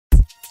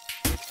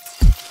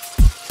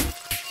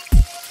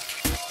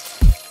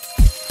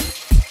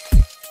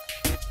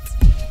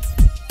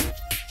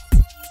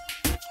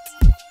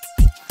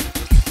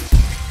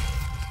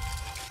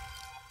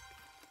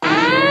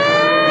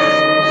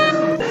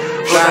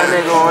that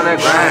nigga on that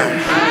grind?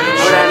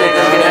 Who that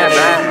nigga get that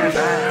bag?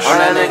 All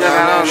that nigga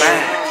got on man.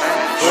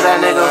 Who that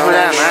nigga, who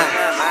that man?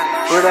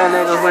 Who that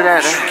nigga, who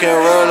that? Can't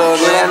roll on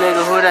Who that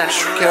nigga, who that?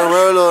 Can't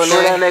roll on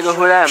Who that nigga,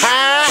 who that?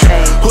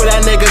 Who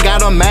that nigga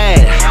got on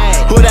mad?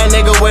 Who that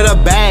nigga with a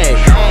bag?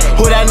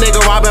 Who that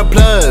nigga robbing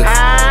plugs?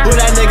 Who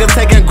that nigga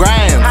taking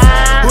grams?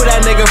 Who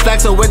that nigga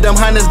flexing with them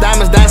hundreds,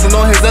 diamonds dancing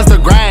on his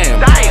Instagram?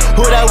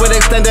 Who that with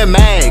extended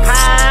mags?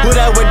 Who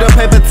that with the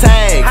paper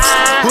tags?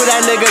 Who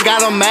that nigga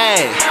got on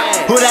mad?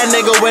 Who that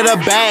nigga with a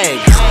bag?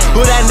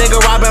 Who that nigga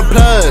robbing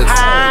plugs?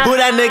 Who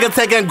that nigga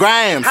taking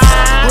grams?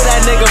 Who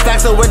that nigga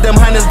flexing with them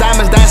hundreds,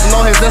 diamonds dancing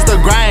on his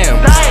Instagram?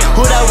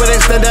 Who that with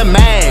extended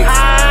mags?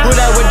 Who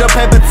that with the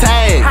paper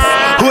tags?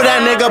 Who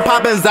that nigga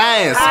poppin'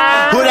 Zans?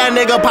 Who that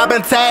nigga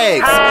poppin'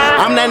 tags?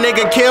 I'm that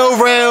nigga Keel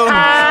real.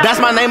 That's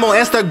my name on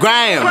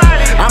Instagram.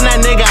 I'm that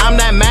nigga, I'm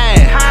that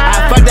man.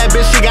 I fuck that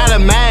bitch, she got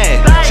a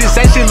man. She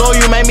say she loyal,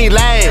 you make me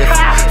laugh.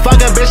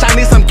 Fuck a bitch, I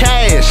need some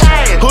cash.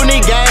 Who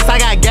need gas? I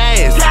got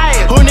gas.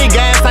 Who need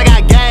gas? I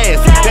got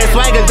gas. They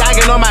swagger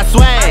jogging on my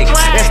swag.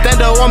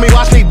 Extend on me,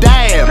 watch me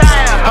damn.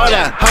 Hold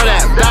up,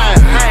 damn.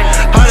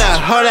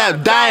 Hold up,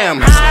 damn.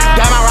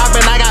 Damn, I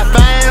rapping, I got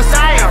fans.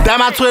 Damn,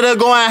 my Twitter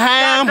going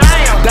ham.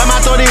 Damn, I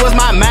thought he was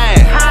my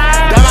man.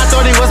 Damn, I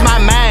thought he was my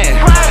man.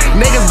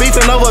 Niggas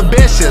beefing over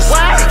bitches.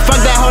 Fuck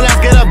that hoe, let's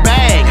get a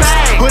bag.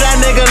 Who that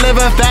nigga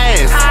living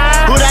fast?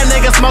 Who that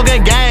nigga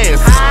smoking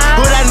gas?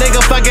 Who that nigga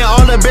fucking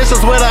all the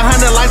bitches with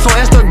 100 likes on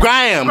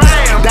Instagram?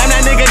 Damn,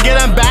 that nigga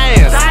getting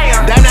bands.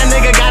 Damn, that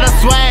nigga got a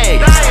swag.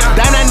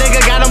 Damn, that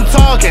nigga got him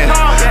talking.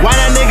 Why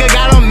that nigga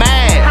got him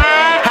mad?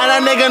 How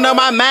that nigga know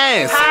my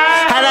mans?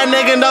 How that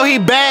nigga know he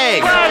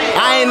bag?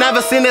 I ain't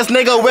never seen this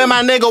nigga with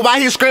my nigga. Why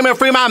he screaming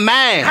free my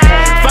man?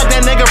 Fuck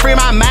that nigga, free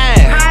my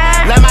man.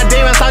 Let my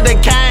demons out the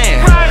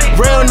can.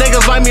 Real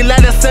niggas like me,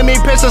 let it send me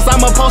pictures,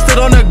 I'ma post it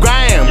on the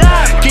gram.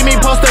 Keep me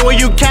posted when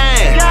you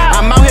can.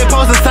 I'm out here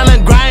posting,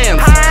 selling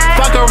grams.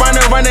 Fuck a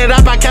runner, run it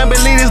up, I can't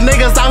believe these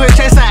niggas out here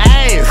chasing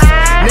ass.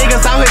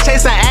 Niggas out here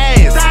chasing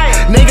ass.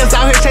 Niggas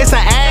out here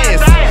chasing ass.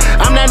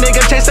 I'm that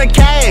nigga chasing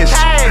cash.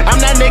 I'm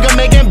that nigga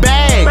making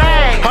bag.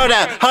 Hold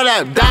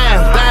up,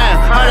 damn.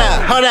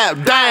 Hold up,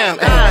 damn.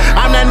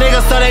 I'm that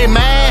nigga so they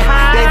mad.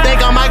 They think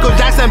I'm Michael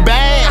Jackson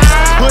bad.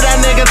 Who that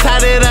nigga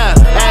tied it up?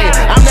 Ay,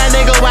 I'm that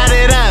nigga wired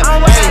it up.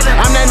 Ay,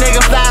 I'm that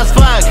nigga fly as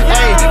fuck.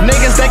 Ay,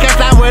 niggas they can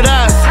fly with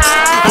us.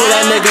 Who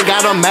that nigga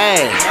got on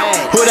mad?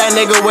 Who that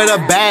nigga with a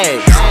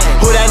bag?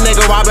 Who that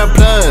nigga robbing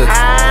plugs?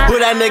 Who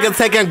that nigga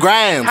taking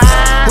grams?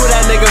 Who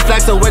that nigga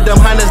flexing with them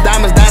hundreds,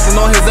 diamonds dancing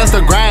on his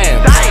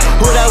Instagram?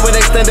 Who that with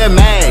extended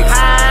mags?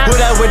 Who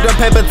that with the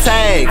paper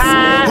tags?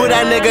 Who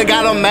that nigga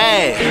got on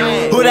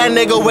mad? Who that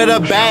nigga with a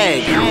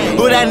bag?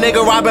 Who that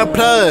nigga robbing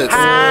plugs?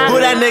 Who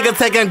that nigga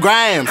taking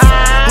grams?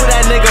 Who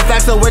that nigga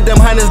flexing with them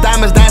hundreds,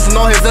 diamonds dancing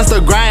on his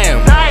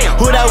Instagram?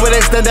 Who that with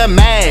extended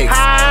mags?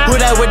 Who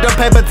that with the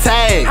paper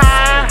tags?